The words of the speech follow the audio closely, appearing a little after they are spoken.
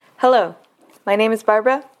Hello, my name is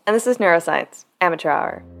Barbara, and this is Neuroscience, Amateur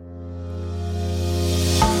Hour.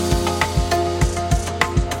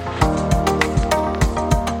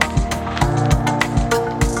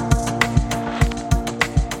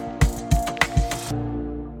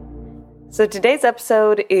 So today's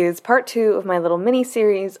episode is part 2 of my little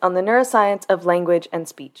mini-series on the neuroscience of language and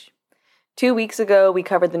speech. 2 weeks ago, we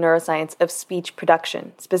covered the neuroscience of speech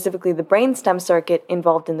production, specifically the brainstem circuit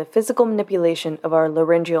involved in the physical manipulation of our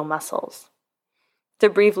laryngeal muscles. To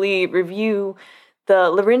briefly review, the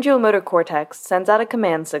laryngeal motor cortex sends out a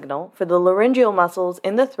command signal for the laryngeal muscles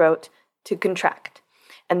in the throat to contract,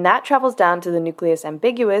 and that travels down to the nucleus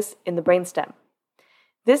ambiguus in the brainstem.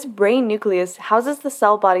 This brain nucleus houses the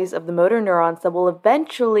cell bodies of the motor neurons that will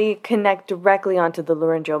eventually connect directly onto the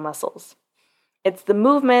laryngeal muscles. It's the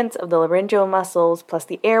movements of the laryngeal muscles plus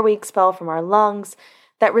the air we expel from our lungs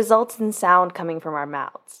that results in sound coming from our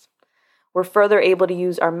mouths. We're further able to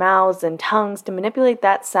use our mouths and tongues to manipulate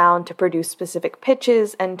that sound to produce specific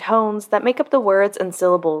pitches and tones that make up the words and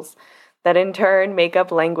syllables that in turn make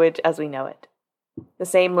up language as we know it. The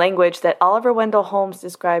same language that Oliver Wendell Holmes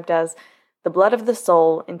described as the blood of the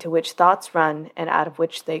soul into which thoughts run and out of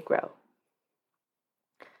which they grow.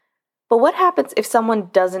 But what happens if someone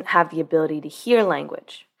doesn't have the ability to hear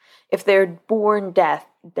language? If they're born deaf,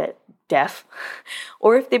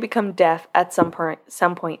 or if they become deaf at some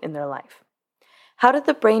point in their life? How do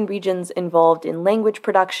the brain regions involved in language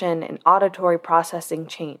production and auditory processing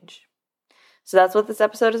change? So that's what this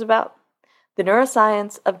episode is about, the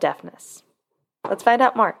neuroscience of deafness. Let's find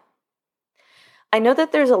out more. I know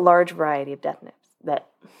that there's a large variety of deafness.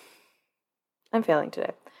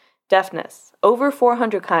 Deafness. Over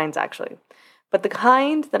 400 kinds, actually. But the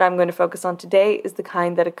kind that I'm going to focus on today is the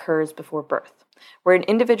kind that occurs before birth, where an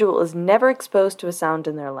individual is never exposed to a sound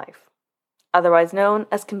in their life, otherwise known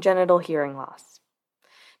as congenital hearing loss.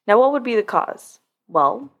 Now, what would be the cause?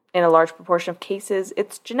 Well, in a large proportion of cases,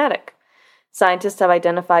 it's genetic. Scientists have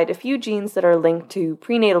identified a few genes that are linked to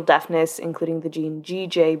prenatal deafness, including the gene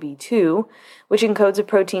GJB2, which encodes a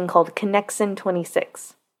protein called connexin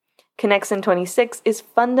 26. Connexin 26 is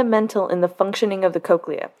fundamental in the functioning of the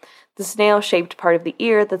cochlea, the snail-shaped part of the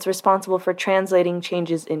ear that's responsible for translating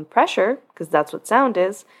changes in pressure, because that's what sound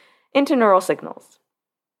is, into neural signals.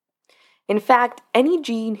 In fact, any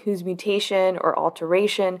gene whose mutation or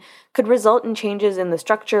alteration could result in changes in the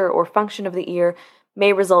structure or function of the ear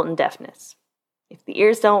may result in deafness. If the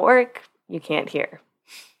ears don't work, you can't hear.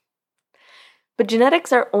 But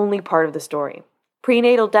genetics are only part of the story.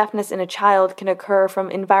 Prenatal deafness in a child can occur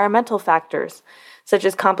from environmental factors, such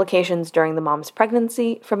as complications during the mom's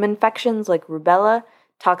pregnancy from infections like rubella,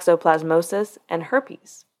 toxoplasmosis, and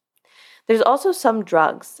herpes. There's also some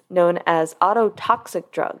drugs, known as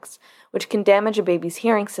ototoxic drugs, which can damage a baby's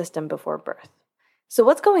hearing system before birth. So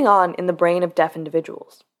what's going on in the brain of deaf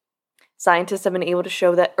individuals? Scientists have been able to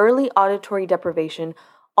show that early auditory deprivation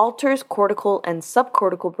alters cortical and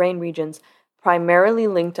subcortical brain regions primarily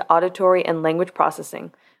linked to auditory and language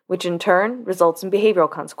processing, which in turn results in behavioral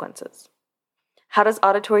consequences. How does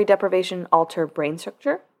auditory deprivation alter brain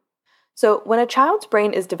structure? So, when a child's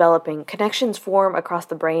brain is developing, connections form across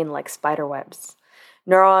the brain like spider webs.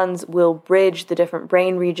 Neurons will bridge the different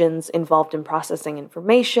brain regions involved in processing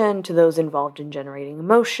information to those involved in generating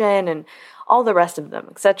emotion and all the rest of them,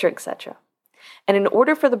 etc., etc. And in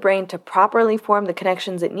order for the brain to properly form the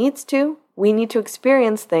connections it needs to, we need to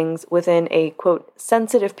experience things within a, quote,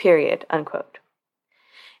 sensitive period, unquote.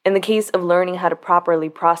 In the case of learning how to properly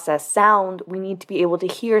process sound, we need to be able to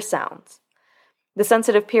hear sounds. The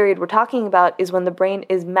sensitive period we're talking about is when the brain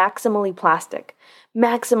is maximally plastic,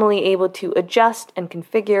 maximally able to adjust and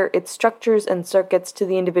configure its structures and circuits to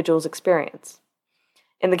the individual's experience.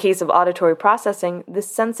 In the case of auditory processing,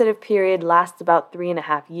 this sensitive period lasts about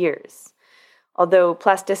 3.5 years, although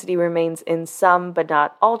plasticity remains in some but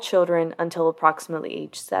not all children until approximately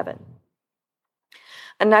age 7.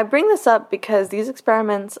 And I bring this up because these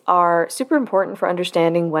experiments are super important for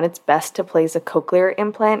understanding when it's best to place a cochlear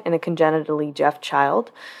implant in a congenitally deaf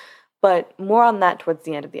child, but more on that towards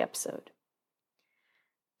the end of the episode.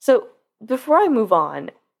 So, before I move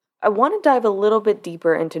on, I want to dive a little bit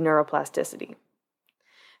deeper into neuroplasticity.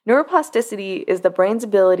 Neuroplasticity is the brain's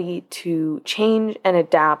ability to change and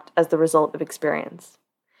adapt as the result of experience.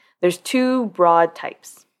 There's 2 broad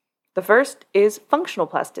types. The first is functional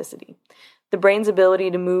plasticity, the brain's ability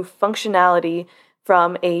to move functionality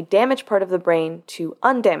from a damaged part of the brain to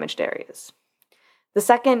undamaged areas. The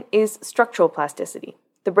second is structural plasticity,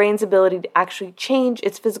 the brain's ability to actually change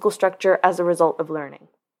its physical structure as a result of learning.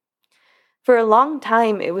 For a long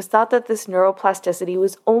time, it was thought that this neuroplasticity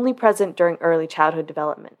was only present during early childhood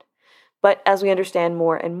development. But as we understand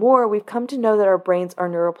more and more, we've come to know that our brains are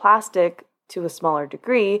neuroplastic to a smaller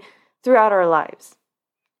degree throughout our lives.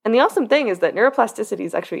 And the awesome thing is that neuroplasticity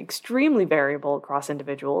is actually extremely variable across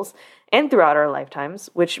individuals and throughout our lifetimes,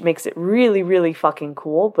 which makes it really, really fucking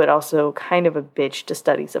cool, but also kind of a bitch to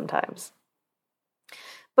study sometimes.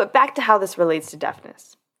 But back to how this relates to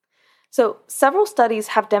deafness. So, several studies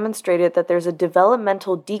have demonstrated that there's a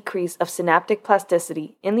developmental decrease of synaptic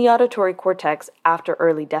plasticity in the auditory cortex after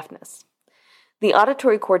early deafness. The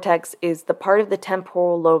auditory cortex is the part of the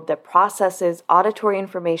temporal lobe that processes auditory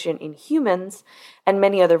information in humans and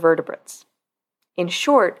many other vertebrates. In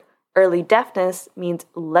short, early deafness means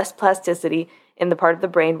less plasticity in the part of the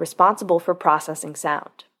brain responsible for processing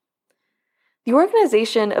sound. The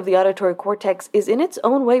organization of the auditory cortex is in its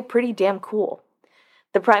own way pretty damn cool.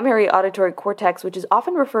 The primary auditory cortex, which is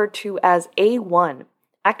often referred to as A1,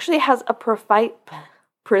 actually has a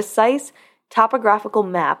precise topographical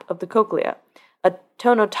map of the cochlea, a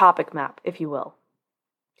tonotopic map, if you will.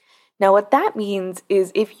 Now, what that means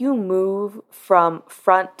is if you move from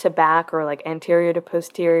front to back or like anterior to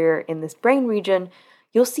posterior in this brain region,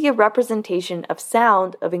 you'll see a representation of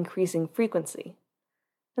sound of increasing frequency.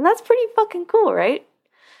 And that's pretty fucking cool, right?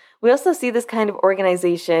 We also see this kind of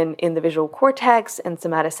organization in the visual cortex and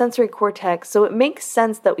somatosensory cortex, so it makes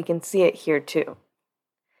sense that we can see it here too.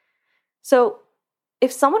 So,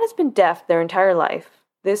 if someone has been deaf their entire life,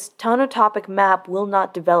 this tonotopic map will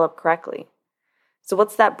not develop correctly. So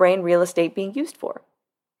what's that brain real estate being used for?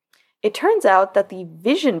 It turns out that the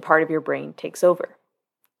vision part of your brain takes over.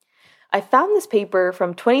 I found this paper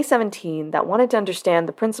from 2017 that wanted to understand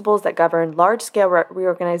the principles that govern large-scale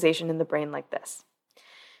reorganization in the brain like this.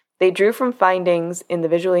 They drew from findings in the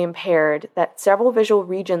visually impaired that several visual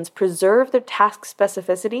regions preserve their task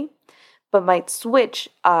specificity, but might switch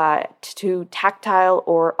to tactile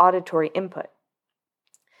or auditory input.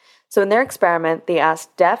 So in their experiment, they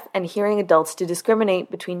asked deaf and hearing adults to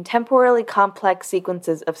discriminate between temporally complex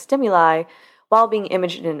sequences of stimuli while being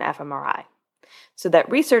imaged in an fMRI, so that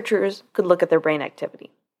researchers could look at their brain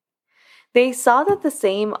activity. They saw that the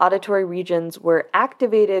same auditory regions were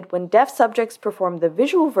activated when deaf subjects performed the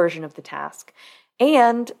visual version of the task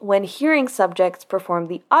and when hearing subjects performed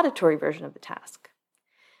the auditory version of the task.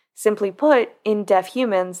 Simply put, in deaf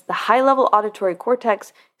humans, the high-level auditory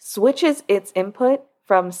cortex switches its input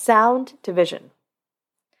from sound to vision.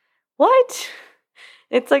 What?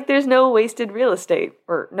 It's like there's no wasted real estate,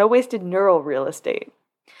 or no wasted neural real estate.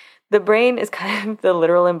 The brain is kind of the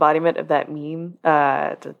literal embodiment of that meme.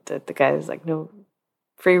 The guy's like, no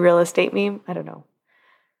free real estate meme. I don't know.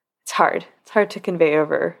 It's hard. It's hard to convey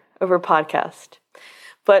over podcast.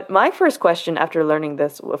 But my first question after learning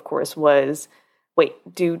this, of course, was,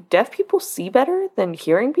 wait, do deaf people see better than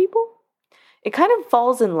hearing people? It kind of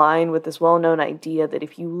falls in line with this well-known idea that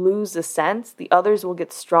if you lose a sense, the others will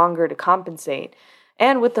get stronger to compensate.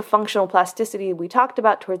 And with the functional plasticity we talked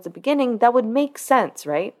about towards the beginning, that would make sense,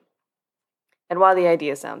 right? And while the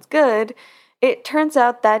idea sounds good, it turns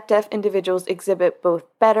out that deaf individuals exhibit both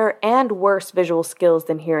better and worse visual skills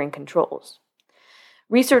than hearing controls.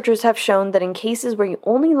 Researchers have shown that in cases where you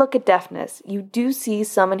only look at deafness, you do see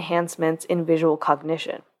some enhancements in visual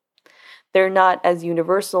cognition. They're not as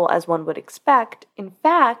universal as one would expect. In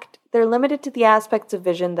fact, they're limited to the aspects of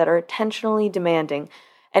vision that are attentionally demanding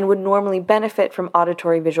and would normally benefit from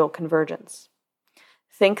auditory visual convergence.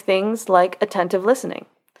 Think things like attentive listening.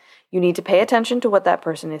 You need to pay attention to what that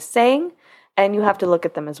person is saying, and you have to look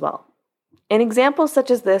at them as well. In examples such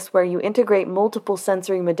as this, where you integrate multiple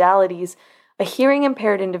sensory modalities, a hearing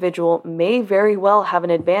impaired individual may very well have an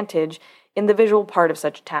advantage in the visual part of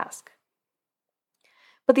such a task.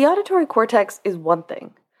 But the auditory cortex is one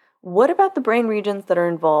thing. What about the brain regions that are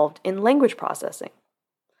involved in language processing?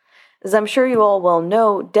 As I'm sure you all well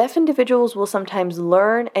know, deaf individuals will sometimes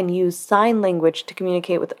learn and use sign language to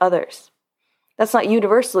communicate with others. That's not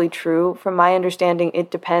universally true. From my understanding, it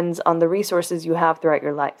depends on the resources you have throughout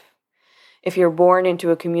your life. If you're born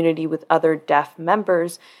into a community with other deaf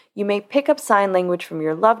members, you may pick up sign language from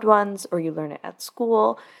your loved ones or you learn it at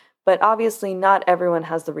school, but obviously not everyone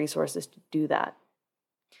has the resources to do that.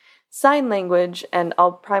 Sign language, and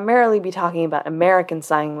I'll primarily be talking about American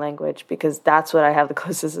Sign Language because that's what I have the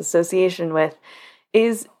closest association with,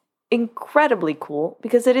 is incredibly cool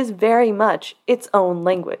because it is very much its own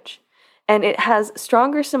language. And it has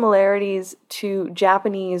stronger similarities to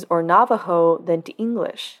Japanese or Navajo than to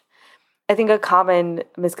English. I think a common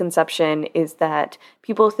misconception is that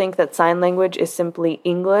people think that sign language is simply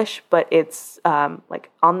English, but it's like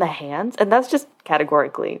on the hands, and that's just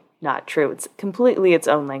categorically not true. It's completely its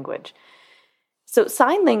own language. So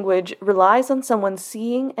sign language relies on someone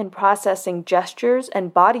seeing and processing gestures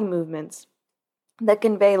and body movements that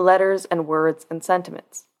convey letters and words and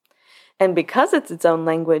sentiments. And because it's its own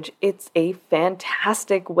language, it's a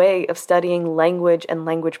fantastic way of studying language and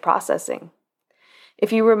language processing.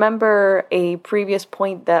 If you remember a previous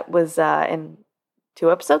point that was in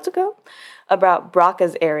 2 episodes ago about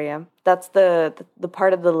Broca's area, that's the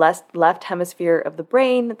part of the left hemisphere of the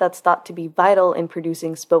brain that's thought to be vital in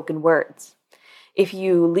producing spoken words. If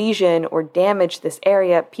you lesion or damage this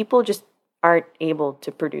area, people just aren't able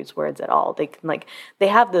to produce words at all. They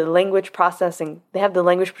have the language processing, they have the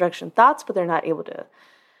language production thoughts, but they're not able to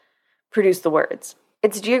produce the words.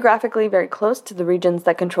 It's geographically very close to the regions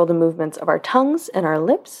that control the movements of our tongues and our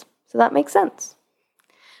lips, so that makes sense.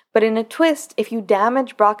 But in a twist, if you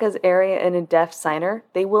damage Broca's area in a deaf signer,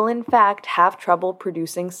 they will in fact have trouble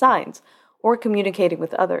producing signs or communicating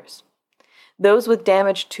with others. Those with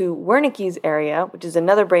damage to Wernicke's area, which is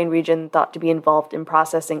another brain region thought to be involved in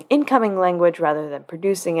processing incoming language rather than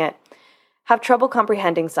producing it, have trouble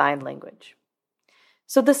comprehending sign language.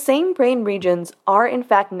 So the same brain regions are in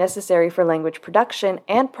fact necessary for language production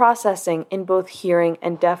and processing in both hearing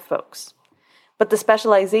and deaf folks. But the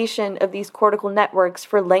specialization of these cortical networks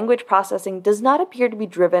for language processing does not appear to be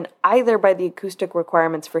driven either by the acoustic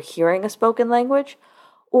requirements for hearing a spoken language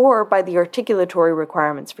or by the articulatory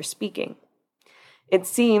requirements for speaking. It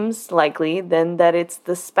seems likely, then, that it's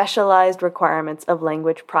the specialized requirements of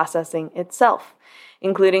language processing itself,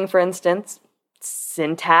 including, for instance,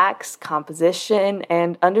 syntax, composition,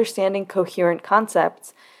 and understanding coherent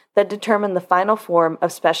concepts that determine the final form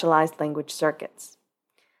of specialized language circuits.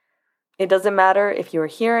 It doesn't matter if you're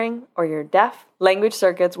hearing or you're deaf, language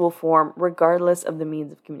circuits will form regardless of the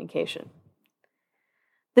means of communication.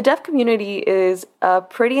 The deaf community is a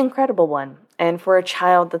pretty incredible one, and for a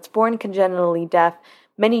child that's born congenitally deaf,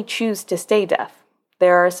 many choose to stay deaf.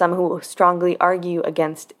 There are some who strongly argue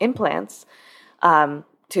against implants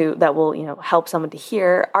that will help someone to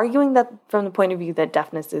hear, arguing that from the point of view that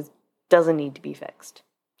deafness doesn't need to be fixed.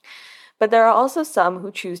 But there are also some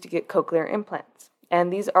who choose to get cochlear implants,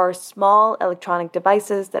 and these are small electronic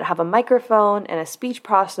devices that have a microphone and a speech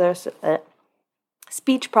processor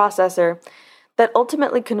that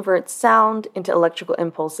ultimately converts sound into electrical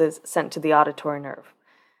impulses sent to the auditory nerve,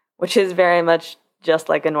 which is very much just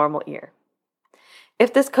like a normal ear.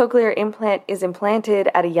 If this cochlear implant is implanted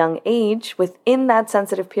at a young age, within that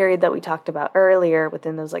sensitive period that we talked about earlier,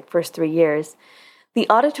 within those first 3 years, the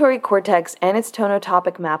auditory cortex and its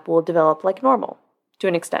tonotopic map will develop like normal, to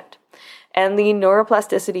an extent. And the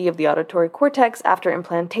neuroplasticity of the auditory cortex after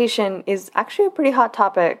implantation is actually a pretty hot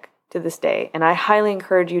topic to this day, and I highly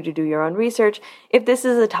encourage you to do your own research if this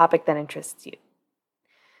is a topic that interests you.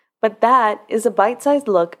 But that is a bite-sized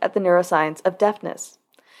look at the neuroscience of deafness.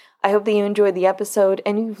 I hope that you enjoyed the episode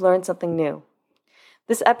and you've learned something new.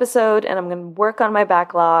 This episode, and I'm going to work on my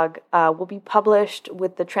backlog, will be published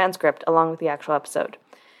with the transcript along with the actual episode.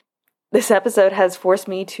 This episode has forced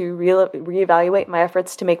me to reevaluate my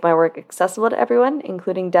efforts to make my work accessible to everyone,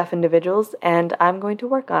 including deaf individuals, and I'm going to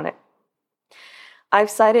work on it. I've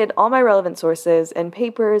cited all my relevant sources and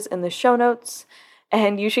papers in the show notes,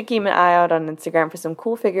 and you should keep an eye out on Instagram for some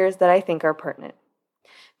cool figures that I think are pertinent.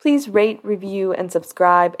 Please rate, review, and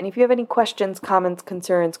subscribe, and if you have any questions, comments,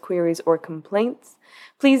 concerns, queries, or complaints,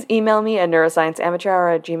 please email me at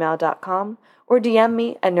neuroscienceamateurhour@gmail.com or DM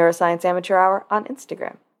me at neuroscienceamateurhour on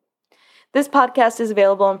Instagram. This podcast is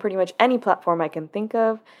available on pretty much any platform I can think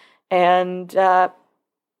of, and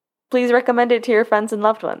please recommend it to your friends and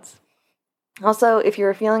loved ones. Also, if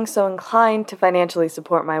you're feeling so inclined to financially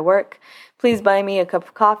support my work, please buy me a cup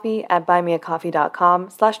of coffee at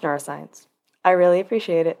buymeacoffee.com/neuroscience. I really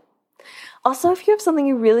appreciate it. Also, if you have something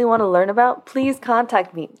you really want to learn about, please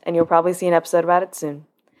contact me, and you'll probably see an episode about it soon.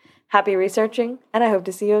 Happy researching, and I hope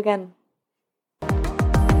to see you again.